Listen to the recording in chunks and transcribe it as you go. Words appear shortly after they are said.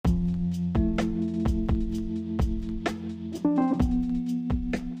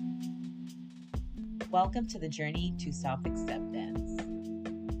Welcome to the journey to self-acceptance.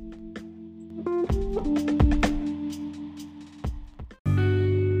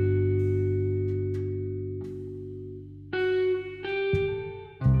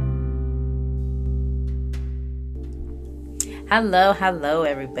 Hello,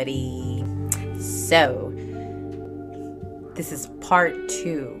 everybody. So, this is part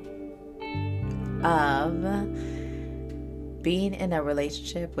 2 of being in a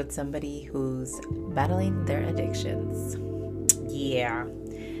relationship with somebody who's battling their addictions. Yeah.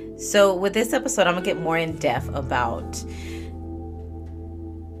 So, with this episode, I'm going to get more in depth about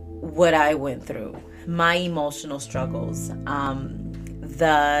what I went through, my emotional struggles,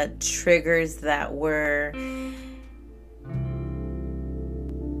 the triggers that were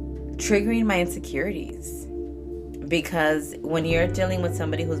triggering my insecurities, because when you're dealing with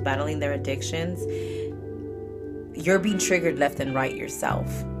somebody who's battling their addictions, you're being triggered left and right yourself.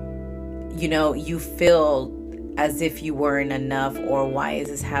 You know, you feel as if you weren't enough, or why is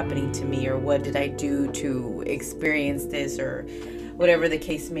this happening to me, or what did I do to experience this, or whatever the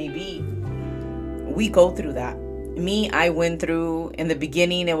case may be. We go through that. I went through, in the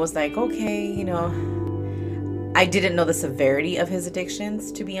beginning, it was like, okay, I didn't know the severity of his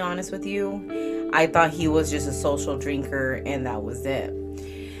addictions, to be honest with you. I thought he was just a social drinker and that was it.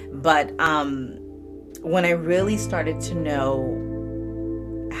 But when I really started to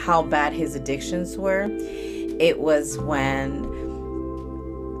know how bad his addictions were, it was when...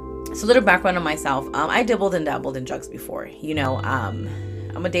 So a little background on myself. I dabbled and dabbled in drugs before.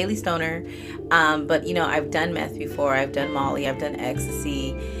 I'm a daily stoner. But, I've done meth before. I've done Molly. I've done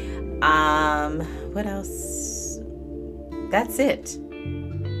ecstasy. What else? That's it.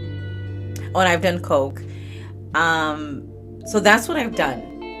 Oh, and I've done coke. So that's what I've done,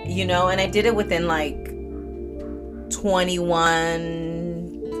 and I did it within like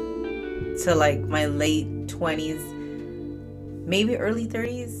 21 to like my late 20s, maybe early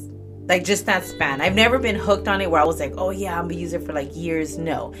 30s, like just that span. I've never been hooked on it where I was like, oh yeah, I'm gonna use it for like years.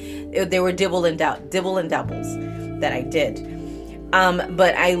 No, they were dibble and doubles that I did.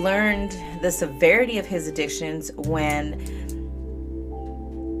 But I learned the severity of his addictions when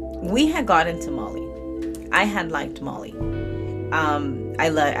we had got into Molly. I had liked Molly. I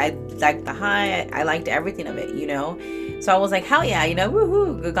liked the high. I liked everything of it, So I was like, hell yeah,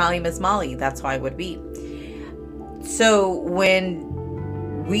 woohoo, good golly, Miss Molly. That's how I would be. So when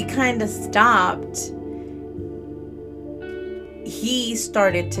we kind of stopped, he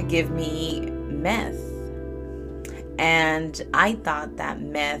started to give me meth. And I thought that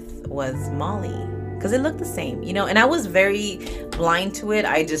meth was Molly because it looked the same, and I was very blind to it.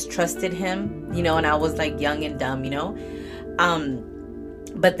 I just trusted him, and I was like young and dumb,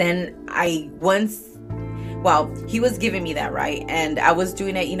 but then he was giving me that, right? And I was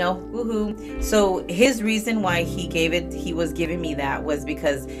doing it, woohoo. So his reason why he was giving me that was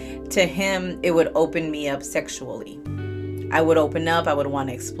because to him, it would open me up sexually. I would open up. I would want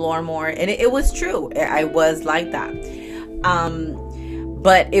to explore more. And it was true. I was like that.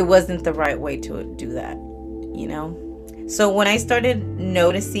 But it wasn't the right way to do that, So when I started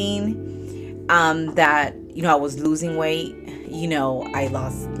noticing that, I was losing weight, I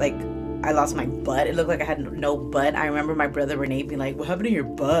lost my butt. It looked like I had no butt. I remember my brother Renee being like, what happened to your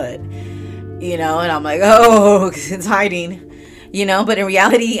butt? And I'm like, oh, it's hiding, But in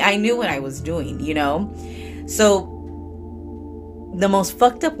reality, I knew what I was doing, So the most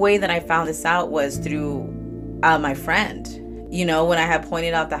fucked up way that I found this out was through my friend. When I had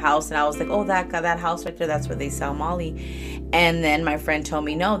pointed out the house and I was like, oh, that house right there, that's where they sell Molly. And then my friend told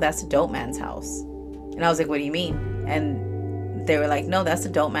me, no, that's a dope man's house. And I was like, what do you mean? And they were like, no, that's a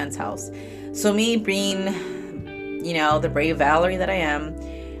dope man's house. So me being, the brave Valerie that I am,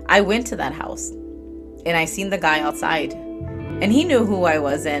 I went to that house and I seen the guy outside. And he knew who I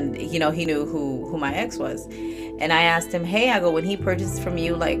was, and, he knew who my ex was. And I asked him, hey, I go, when he purchases from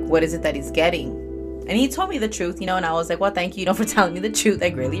you, like, what is it that he's getting? And he told me the truth, and I was like, well, thank you, for telling me the truth. I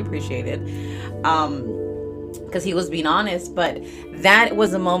greatly appreciate it. Because he was being honest. But that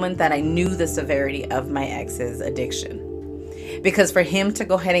was a moment that I knew the severity of my ex's addiction. Because for him to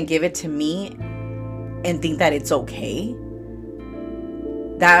go ahead and give it to me and think that it's okay,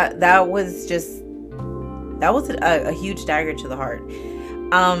 that was a huge dagger to the heart.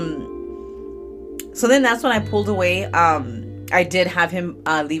 So then that's when I pulled away. I did have him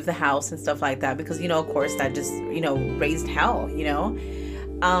leave the house and stuff like that because, of course, that just, raised hell,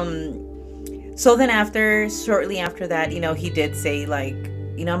 So then shortly after that, he did say like,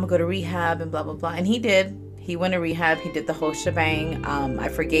 I'm gonna go to rehab and blah, blah, blah. And he did. He went to rehab. He did the whole shebang. I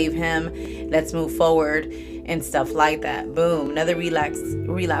forgave him. Let's move forward and stuff like that. Boom. Another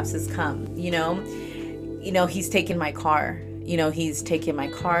relapses come, he's taken my car. He's taken my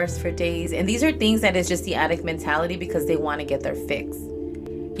cars for days. And these are things that is just the addict mentality, because they want to get their fix.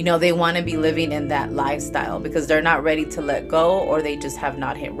 They want to be living in that lifestyle because they're not ready to let go, or they just have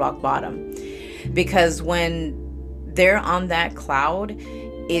not hit rock bottom. Because when they're on that cloud,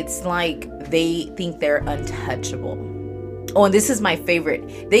 it's like they think they're untouchable. Oh, and this is my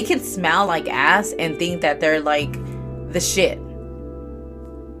favorite. They can smell like ass and think that they're like the shit.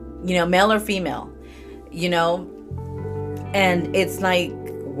 Male or female, and it's like,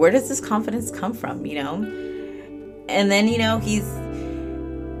 where does this confidence come from, And then, he's,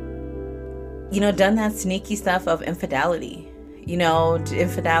 done that sneaky stuff of infidelity,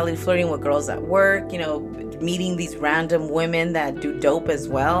 flirting with girls at work, meeting these random women that do dope as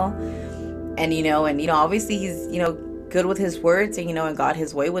well. And, obviously he's, good with his words and, and got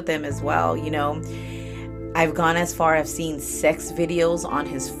his way with them as well. I've gone as far as seeing sex videos on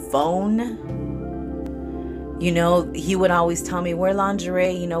his phone. He would always tell me, wear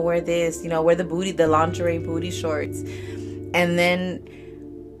lingerie, wear this, wear the lingerie booty shorts. And then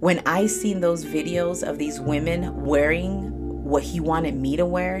when I seen those videos of these women wearing what he wanted me to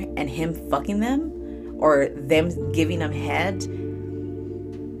wear and him fucking them, or them giving him head,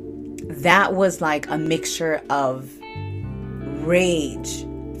 that was like a mixture of rage,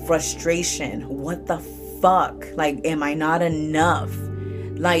 frustration. What the fuck? Like, am I not enough?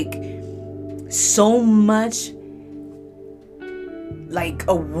 Like, so much, like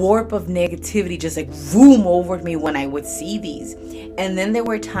a warp of negativity just like boom over me when I would see these. And then there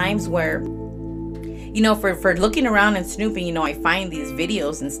were times where, for looking around and snooping, I find these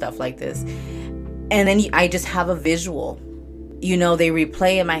videos and stuff like this, and then I just have a visual. They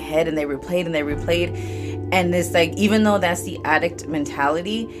replay in my head, and they replayed and they replayed, and it's like, even though that's the addict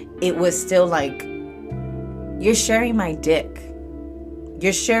mentality, it was still like, you're sharing my dick.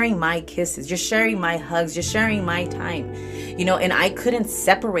 You're sharing my kisses. You're sharing my hugs. You're sharing my time. And I couldn't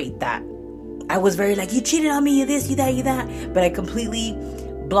separate that. I was very like, you cheated on me, you this, you that, you that. But I completely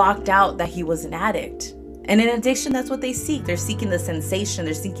blocked out that he was an addict. And in addiction, that's what they seek. They're seeking the sensation.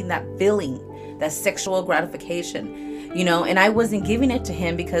 They're seeking that feeling, that sexual gratification, and I wasn't giving it to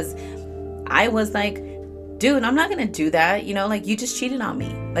him because I was like, dude, I'm not going to do that. Like, you just cheated on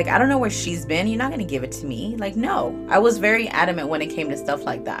me. Like, I don't know where she's been. You're not going to give it to me. Like, no. I was very adamant when it came to stuff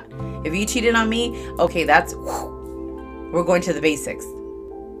like that. If you cheated on me, okay, we're going to the basics,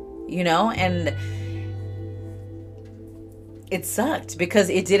 and it sucked because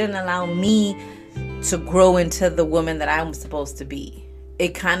it didn't allow me to grow into the woman that I'm supposed to be.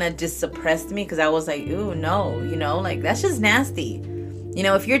 It kind of just suppressed me because I was like, ooh, no, like, that's just nasty.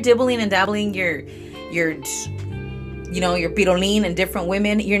 If you're dibbling and dabbling your pirolene and different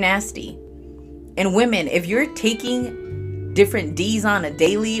women, you're nasty. And women, if you're taking different D's on a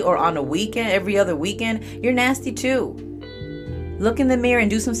daily or on a weekend, every other weekend, you're nasty too. Look in the mirror and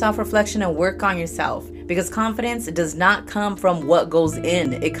do some self-reflection and work on yourself, because confidence does not come from what goes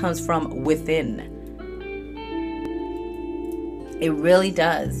in. It comes from within. It really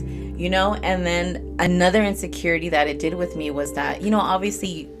does, and then another insecurity that it did with me was that,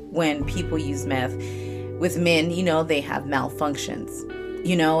 obviously when people use meth with men, they have malfunctions,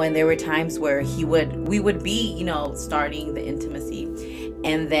 and there were times where we would be, starting the intimacy,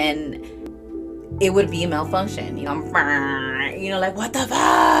 and then it would be a malfunction, like, what the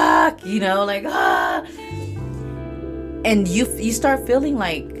fuck, like, ah. And you start feeling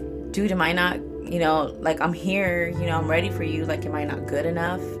like, dude, am I not, like, I'm here, I'm ready for you. Like, am I not good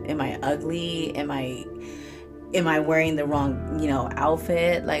enough? Am I ugly? Am I wearing the wrong,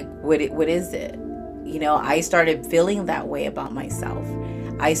 outfit? Like, what is it? I started feeling that way about myself.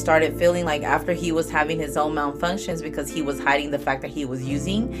 I started feeling like after he was having his own malfunctions because he was hiding the fact that he was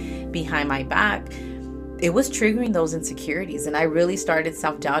using behind my back, it was triggering those insecurities. And I really started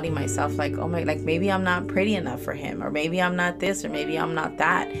self-doubting myself, like, oh my, like, maybe I'm not pretty enough for him, or maybe I'm not this, or maybe I'm not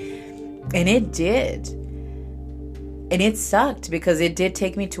that. And it did. And it sucked because it did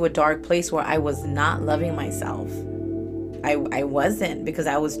take me to a dark place where I was not loving myself. I wasn't, because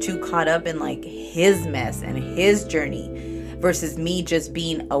I was too caught up in like his mess and his journey versus me just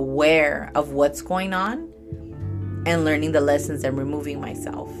being aware of what's going on and learning the lessons and removing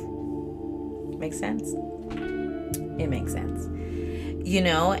myself. Makes sense? It makes sense.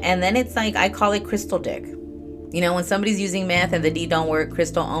 And then it's like, I call it crystal dick. When somebody's using meth and the D don't work,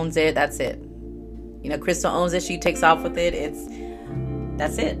 Crystal owns it. That's it. Crystal owns it. She takes off with it.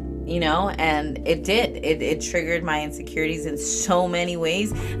 That's it. And it did. It triggered my insecurities in so many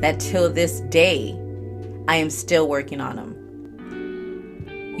ways that till this day, I am still working on them.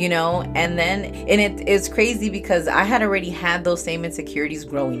 And it's crazy because I had already had those same insecurities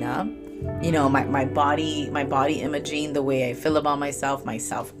growing up. You know, my body imaging, the way I feel about myself, my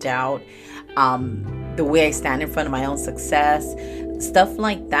self-doubt, the way I stand in front of my own success, stuff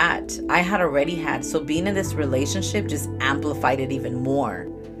like that I had already had. So being in this relationship just amplified it even more.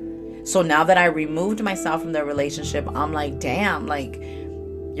 So now that I removed myself from the relationship, I'm like, damn, like,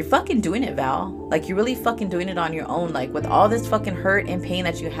 you're fucking doing it, Val. Like, you're really fucking doing it on your own. Like, with all this fucking hurt and pain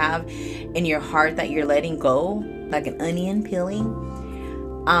that you have in your heart that you're letting go, like an onion peeling.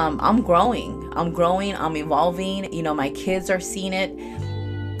 I'm growing. I'm evolving. You know, my kids are seeing it.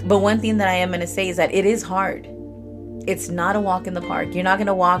 But one thing that I am going to say is that it is hard. It's not a walk in the park. You're not going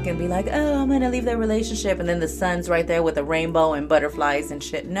to walk and be like, oh, I'm going to leave that relationship, and then the sun's right there with a rainbow and butterflies and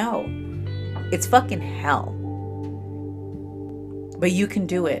shit. No. It's fucking hell. But you can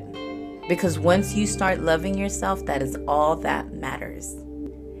do it. Because once you start loving yourself, that is all that matters.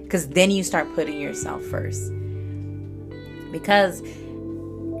 Because then you start putting yourself first. Because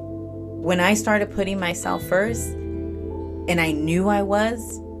when I started putting myself first, and I knew I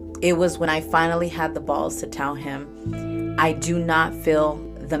was, it was when I finally had the balls to tell him, I do not feel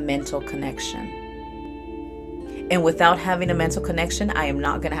the mental connection. And without having a mental connection, I am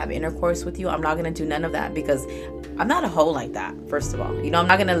not going to have intercourse with you. I'm not going to do none of that, because I'm not a hoe like that, first of all. You know, I'm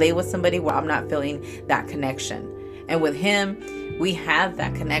not going to lay with somebody where I'm not feeling that connection. And with him, we had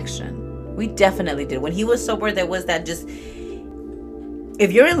that connection. We definitely did. When he was sober, there was that just...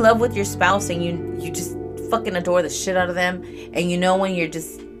 If you're in love with your spouse and you just fucking adore the shit out of them, and you know when you're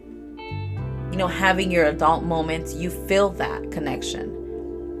just, you know, having your adult moments, you feel that connection.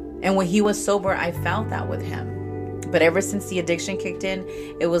 And when he was sober, I felt that with him. But ever since the addiction kicked in,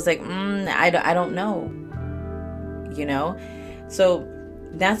 it was like, I don't know, you know? So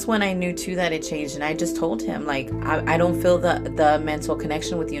that's when I knew too that it changed. And I just told him, like, I don't feel the mental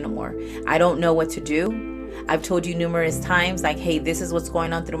connection with you no more. I don't know what to do. I've told you numerous times, like, hey, this is what's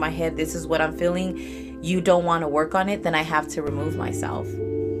going on through my head. This is what I'm feeling. You don't want to work on it, then I have to remove myself.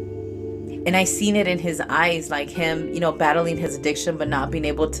 And I seen it in his eyes, like him, you know, battling his addiction, but not being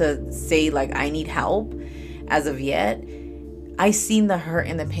able to say, like, I need help as of yet. I seen the hurt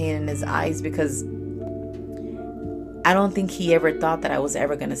and the pain in his eyes, because I don't think he ever thought that I was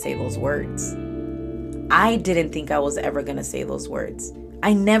ever going to say those words. I didn't think I was ever going to say those words.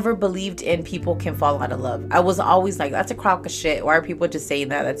 I never believed in people can fall out of love. I was always like, that's a crock of shit. Why are people just saying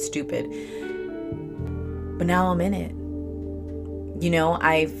that? That's stupid. But now I'm in it. You know,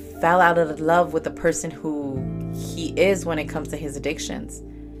 I fell out of love with the person who he is when it comes to his addictions.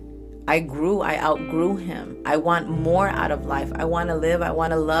 I outgrew him. I want more out of life. I want to live. I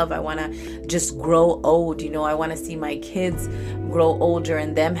want to love. I want to just grow old. You know, I want to see my kids grow older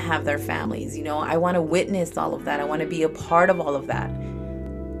and them have their families. You know, I want to witness all of that. I want to be a part of all of that.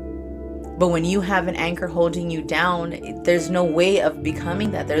 But when you have an anchor holding you down, there's no way of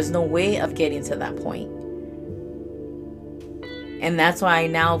becoming that. There's no way of getting to that point. And that's why I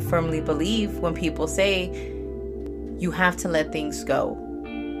now firmly believe when people say, you have to let things go.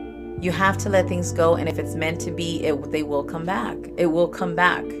 You have to let things go. And if it's meant to be, they will come back. It will come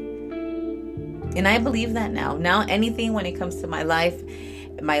back. And I believe that now. Now, anything when it comes to my life,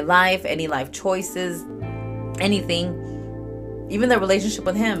 any life choices, anything, even the relationship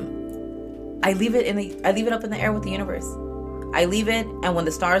with him, I leave it up in the air with the universe. I leave it, and when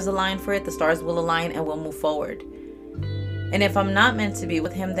the stars align for it, the stars will align and we'll move forward. And if I'm not meant to be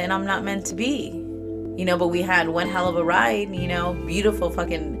with him, then I'm not meant to be. You know, but we had one hell of a ride, you know, beautiful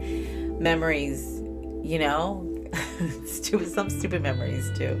fucking memories, you know. Some stupid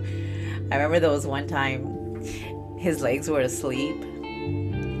memories too. I remember there was one time his legs were asleep.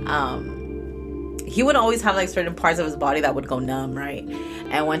 He would always have like certain parts of his body that would go numb, right?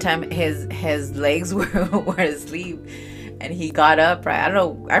 And one time his legs were asleep, and he got up, right? I don't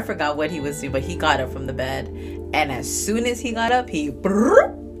know, I forgot what he was doing, but he got up from the bed, and as soon as he got up, he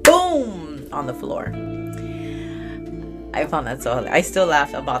boom on the floor. I found that so hilarious. I still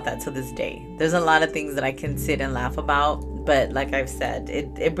laugh about that to this day. There's a lot of things that I can sit and laugh about, but like I've said,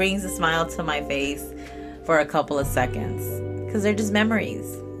 it brings a smile to my face for a couple of seconds, because they're just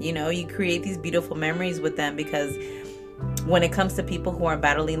memories. You know, you create these beautiful memories with them, because when it comes to people who are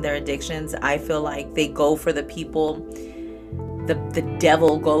battling their addictions, I feel like they go for the people, the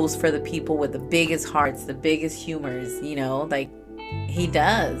devil goes for the people with the biggest hearts, the biggest humors, you know, like he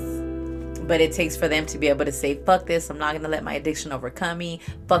does. But it takes for them to be able to say, fuck this, I'm not going to let my addiction overcome me.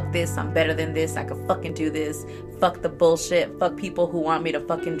 Fuck this, I'm better than this, I can fucking do this. Fuck the bullshit. Fuck people who want me to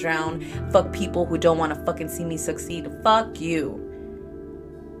fucking drown. Fuck people who don't want to fucking see me succeed. Fuck you.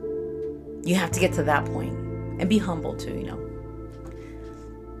 You have to get to that point and be humble too, you know.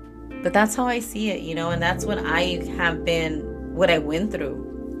 But that's how I see it, you know, and that's what I have been, what I went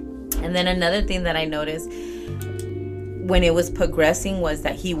through. And then another thing that I noticed when it was progressing was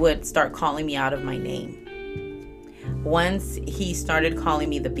that he would start calling me out of my name. Once he started calling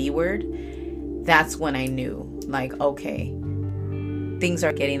me the B word, that's when I knew, like, okay, things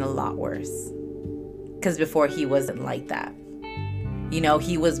are getting a lot worse. Because before he wasn't like that. You know,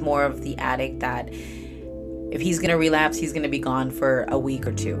 he was more of the addict that if he's going to relapse, he's going to be gone for a week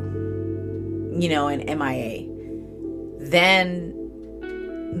or two. You know, and MIA. Then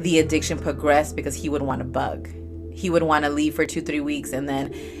the addiction progressed because he would want to bug. He would want to leave for 2-3 weeks and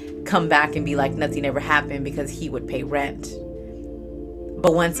then come back and be like nothing ever happened because he would pay rent.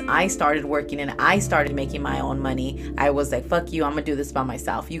 But once I started working and I started making my own money, I was like, fuck you, I'm gonna do this by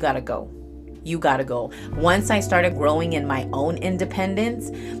myself. You gotta go. You gotta go. Once I started growing in my own independence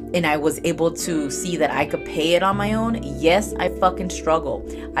and I was able to see that I could pay it on my own, yes, I fucking struggle.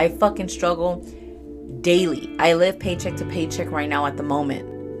 I fucking struggle daily. I live paycheck to paycheck right now at the moment.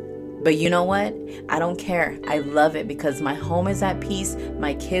 But you know what? I don't care. I love it because my home is at peace.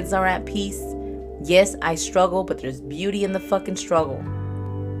 My kids are at peace. Yes, I struggle, but there's beauty in the fucking struggle.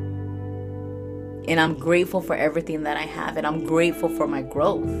 And I'm grateful for everything that I have. And I'm grateful for my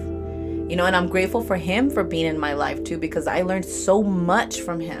growth. You know, and I'm grateful for him for being in my life too, because I learned so much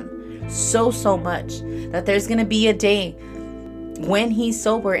from him. So much. That there's going to be a day when he's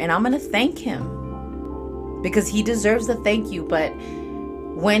sober and I'm going to thank him. Because he deserves the thank you, but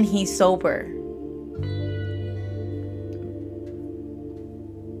when he's sober.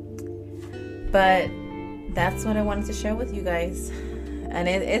 But that's what I wanted to share with you guys. And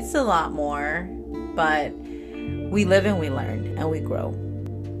it's a lot more, but we live and we learn and we grow.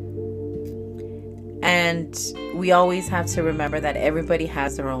 And we always have to remember that everybody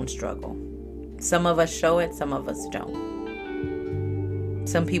has their own struggle. Some of us show it, some of us don't.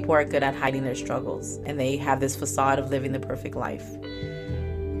 Some people are good at hiding their struggles and they have this facade of living the perfect life.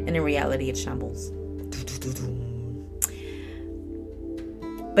 And in reality, it shambles.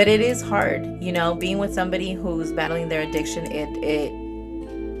 But it is hard, you know, being with somebody who's battling their addiction.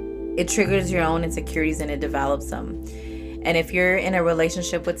 It triggers your own insecurities and it develops them. And if you're in a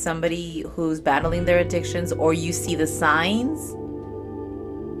relationship with somebody who's battling their addictions or you see the signs,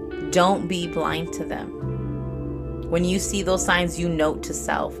 don't be blind to them. When you see those signs, you note to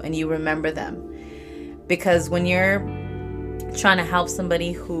self and you remember them. Because when you're trying to help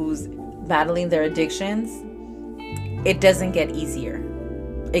somebody who's battling their addictions, it doesn't get easier.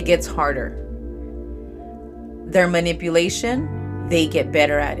 It gets harder. Their manipulation, they get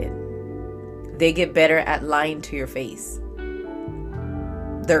better at it. They get better at lying to your face.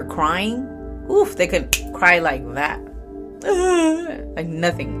 They're crying. Oof, they could cry like that. Like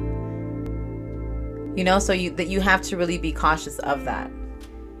nothing. You know, so you have to really be cautious of that.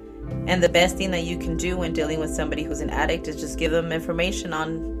 And the best thing that you can do when dealing with somebody who's an addict is just give them information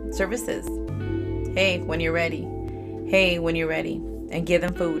on services. Hey, when you're ready. Hey, when you're ready. And give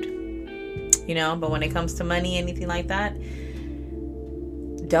them food. You know, but when it comes to money, anything like that,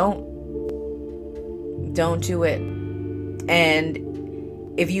 don't do it. And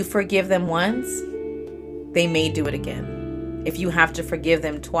if you forgive them once, they may do it again. If you have to forgive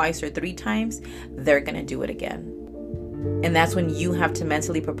them twice or 3 times, they're going to do it again. And that's when you have to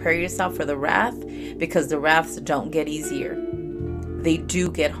mentally prepare yourself for the wrath, because the wraths don't get easier. They do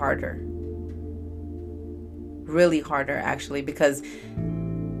get harder. Really harder, actually, because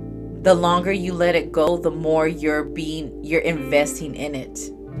the longer you let it go, the more you're investing in it.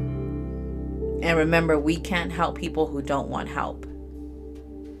 And remember, we can't help people who don't want help.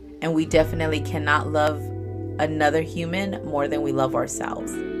 And we definitely cannot love another human more than we love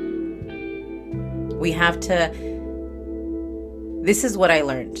ourselves. We have to... This is what I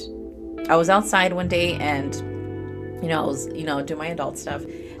learned. I was outside one day and, I was, doing my adult stuff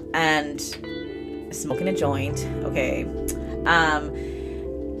and smoking a joint. Okay.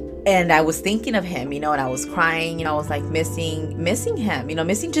 And I was thinking of him, and I was crying, I was like missing him,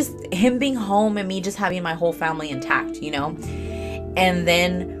 missing just him being home and me just having my whole family intact, And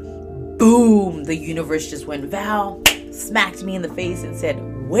then, boom, the universe just went, Val, smacked me in the face and said,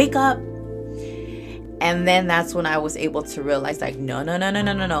 wake up. And then that's when I was able to realize, like, no,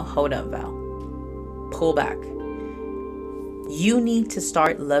 hold up, Val. Pull back. You need to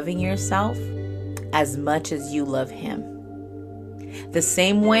start loving yourself as much as you love him. The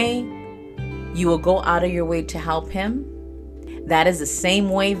same way you will go out of your way to help him, that is the same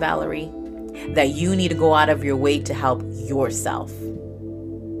way, Valerie, that you need to go out of your way to help yourself.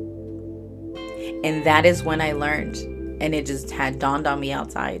 And that is when I learned, and it just had dawned on me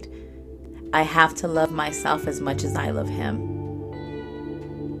outside, I have to love myself as much as I love him.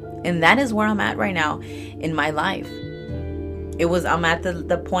 And that is where I'm at right now in my life. I'm at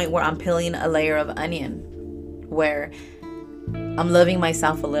the point where I'm peeling a layer of onion, where I'm loving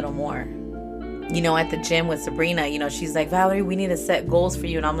myself a little more. At the gym with Sabrina, she's like, Valerie, we need to set goals for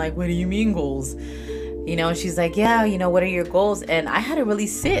you. And I'm like, what do you mean goals? And she's like, yeah, what are your goals? And I had to really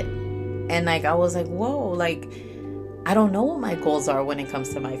sit. And I was like, whoa, I don't know what my goals are when it comes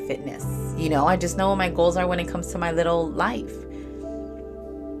to my fitness. I just know what my goals are when it comes to my little life.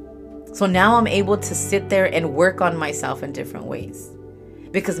 So now I'm able to sit there and work on myself in different ways.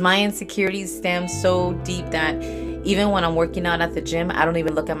 Because my insecurities stem so deep that even when I'm working out at the gym, I don't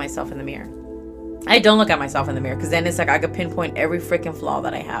even look at myself in the mirror. I don't look at myself in the mirror because then it's I could pinpoint every freaking flaw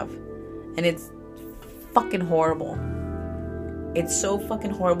that I have. And it's fucking horrible. It's so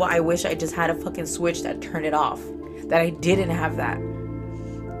fucking horrible. I wish I just had a fucking switch that turned it off. That I didn't have that.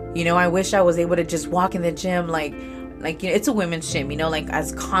 I wish I was able to just walk in the gym it's a women's gym,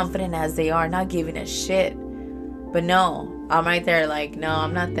 as confident as they are, not giving a shit. But no, I'm right there no,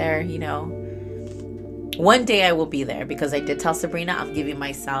 I'm not there, One day I will be there because I did tell Sabrina I'm giving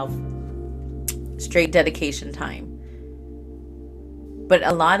myself straight dedication time. But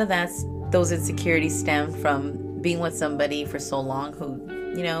a lot of those insecurities stem from being with somebody for so long who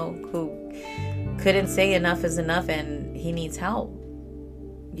couldn't say enough is enough and he needs help,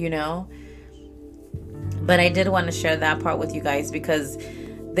 But I did want to share that part with you guys because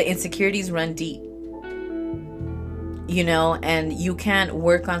the insecurities run deep, and you can't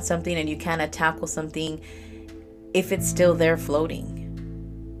work on something and you can't tackle something if it's still there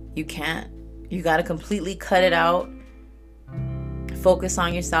floating. You can't. You got to completely cut it out, focus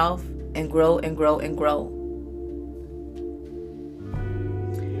on yourself, and grow and grow and grow.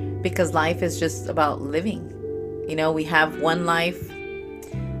 Because life is just about living. We have one life.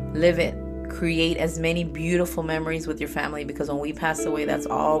 Live it. Create as many beautiful memories with your family, because when we pass away, that's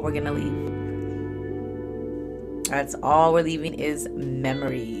all we're going to leave. That's all we're leaving is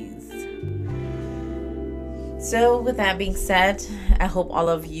memories. So with that being said, I hope all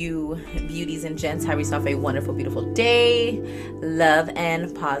of you beauties and gents have yourself a wonderful, beautiful day. Love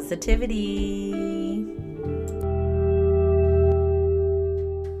and positivity.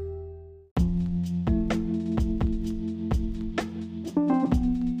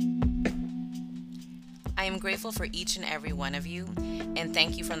 I am grateful for each and every one of you, and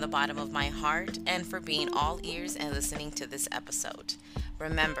thank you from the bottom of my heart and for being all ears and listening to this episode.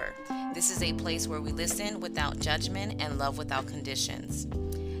 Remember, this is a place where we listen without judgment and love without conditions.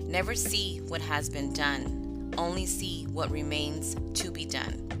 Never see what has been done, only see what remains to be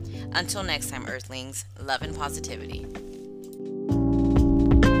done. Until next time, Earthlings, love and positivity.